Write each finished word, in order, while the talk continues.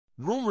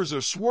Rumors are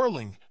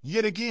swirling,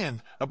 yet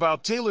again,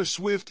 about Taylor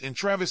Swift and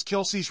Travis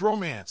Kelce's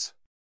romance.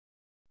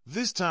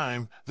 This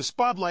time, the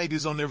spotlight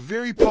is on their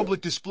very public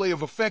display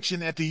of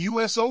affection at the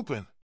US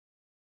Open.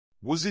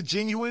 Was it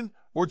genuine,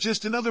 or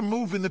just another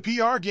move in the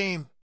PR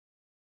game?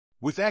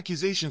 With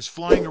accusations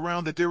flying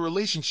around that their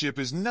relationship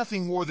is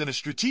nothing more than a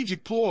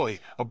strategic ploy,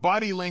 a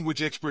body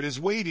language expert has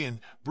weighed in,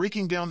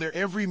 breaking down their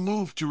every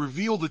move to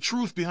reveal the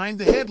truth behind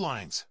the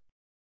headlines.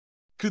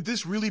 Could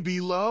this really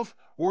be love,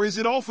 or is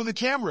it all for the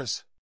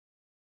cameras?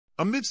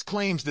 Amidst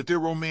claims that their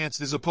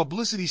romance is a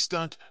publicity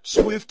stunt,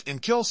 Swift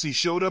and Kelce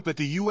showed up at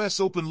the US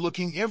Open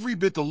looking every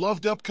bit the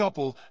loved-up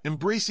couple,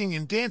 embracing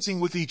and dancing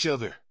with each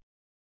other.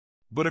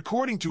 But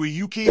according to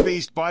a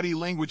UK-based body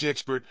language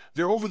expert,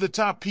 their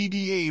over-the-top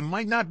PDA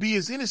might not be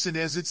as innocent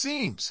as it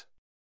seems.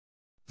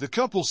 The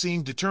couple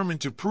seemed determined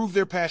to prove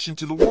their passion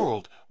to the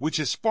world, which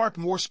has sparked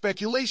more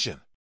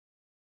speculation.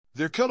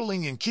 Their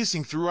cuddling and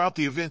kissing throughout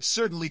the event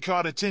certainly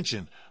caught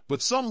attention,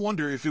 but some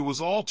wonder if it was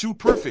all too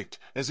perfect,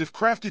 as if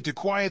crafted to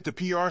quiet the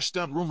PR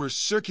stunt rumors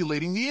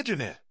circulating the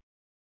internet.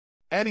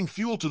 Adding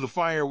fuel to the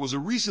fire was a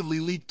recently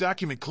leaked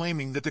document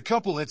claiming that the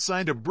couple had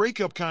signed a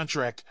breakup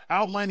contract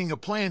outlining a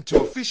plan to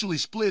officially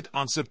split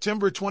on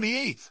September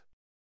 28th.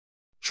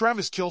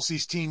 Travis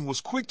Kelce's team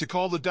was quick to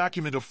call the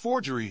document a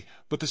forgery,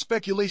 but the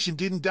speculation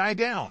didn't die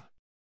down.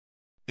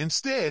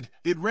 Instead,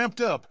 it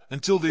ramped up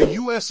until their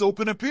US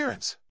Open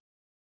appearance.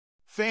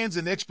 Fans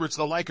and experts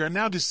alike are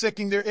now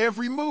dissecting their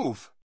every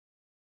move.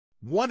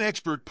 One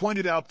expert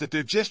pointed out that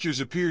their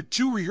gestures appeared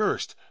too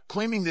rehearsed,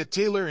 claiming that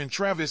Taylor and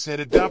Travis had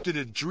adopted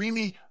a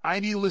dreamy,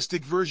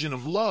 idealistic version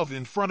of love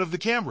in front of the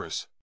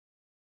cameras.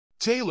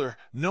 Taylor,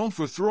 known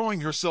for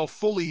throwing herself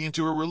fully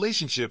into her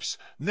relationships,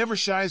 never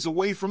shies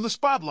away from the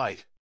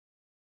spotlight.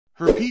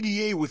 Her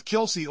PDA with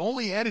Kelce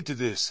only added to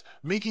this,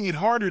 making it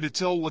harder to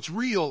tell what's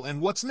real and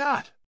what's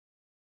not.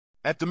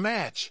 At the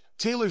match,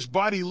 Taylor's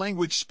body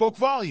language spoke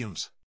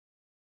volumes.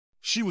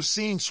 She was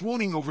seen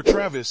swooning over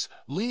Travis,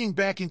 leaning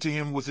back into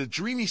him with a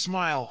dreamy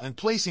smile and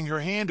placing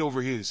her hand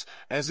over his,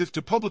 as if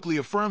to publicly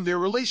affirm their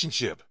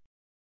relationship.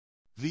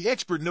 The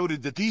expert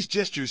noted that these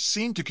gestures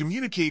seemed to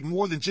communicate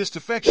more than just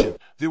affection.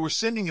 They were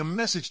sending a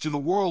message to the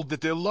world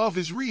that their love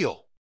is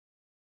real.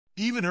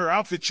 Even her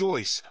outfit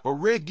choice, a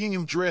red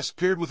gingham dress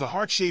paired with a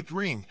heart-shaped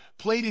ring,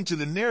 played into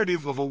the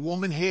narrative of a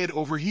woman head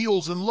over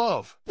heels in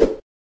love.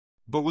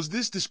 But was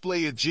this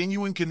display a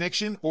genuine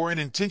connection or an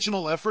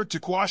intentional effort to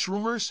quash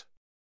rumors?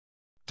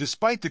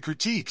 Despite the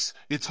critiques,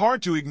 it's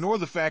hard to ignore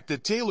the fact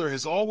that Taylor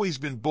has always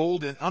been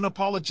bold and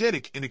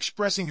unapologetic in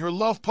expressing her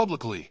love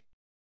publicly.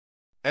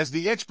 As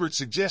the expert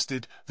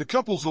suggested, the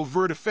couple's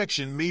overt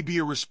affection may be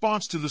a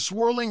response to the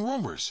swirling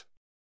rumors.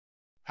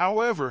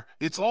 However,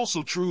 it's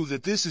also true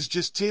that this is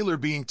just Taylor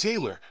being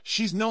Taylor.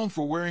 She's known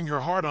for wearing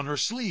her heart on her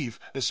sleeve,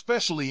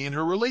 especially in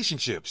her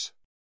relationships.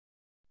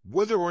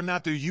 Whether or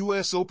not their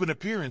US Open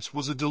appearance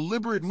was a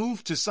deliberate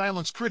move to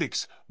silence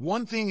critics,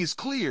 one thing is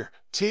clear: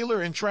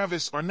 Taylor and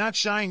Travis are not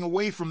shying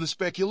away from the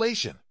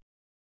speculation.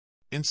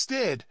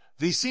 Instead,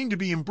 they seem to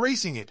be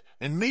embracing it,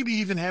 and maybe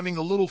even having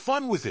a little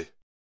fun with it.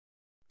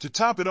 To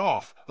top it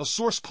off, a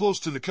source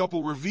close to the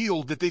couple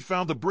revealed that they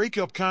found the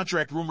breakup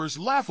contract rumors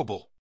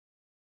laughable.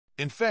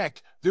 In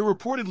fact, they're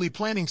reportedly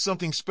planning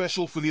something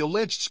special for the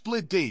alleged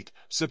split date,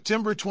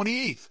 September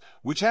 28th,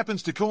 which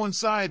happens to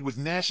coincide with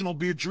National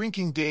Beer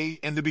Drinking Day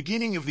and the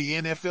beginning of the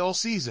NFL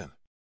season.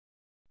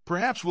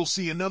 Perhaps we'll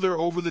see another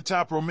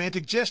over-the-top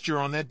romantic gesture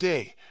on that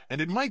day,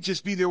 and it might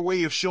just be their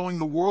way of showing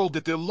the world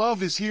that their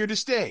love is here to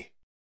stay.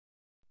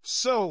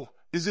 So,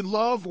 is it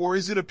love or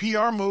is it a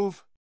PR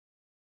move?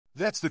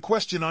 That's the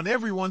question on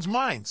everyone's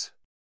minds.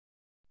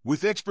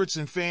 With experts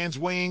and fans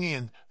weighing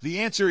in, the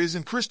answer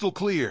isn't crystal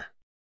clear.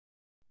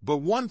 But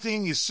one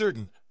thing is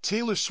certain: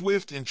 Taylor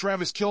Swift and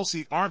Travis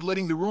Kelce aren't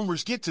letting the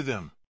rumors get to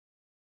them.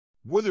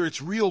 Whether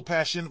it's real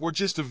passion or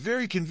just a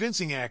very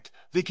convincing act,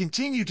 they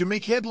continue to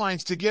make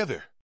headlines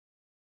together.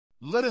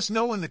 Let us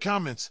know in the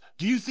comments,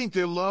 do you think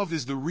their love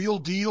is the real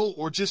deal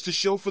or just a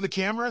show for the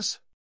cameras?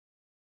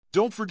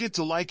 Don't forget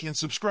to like and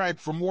subscribe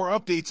for more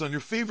updates on your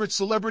favorite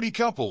celebrity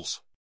couples.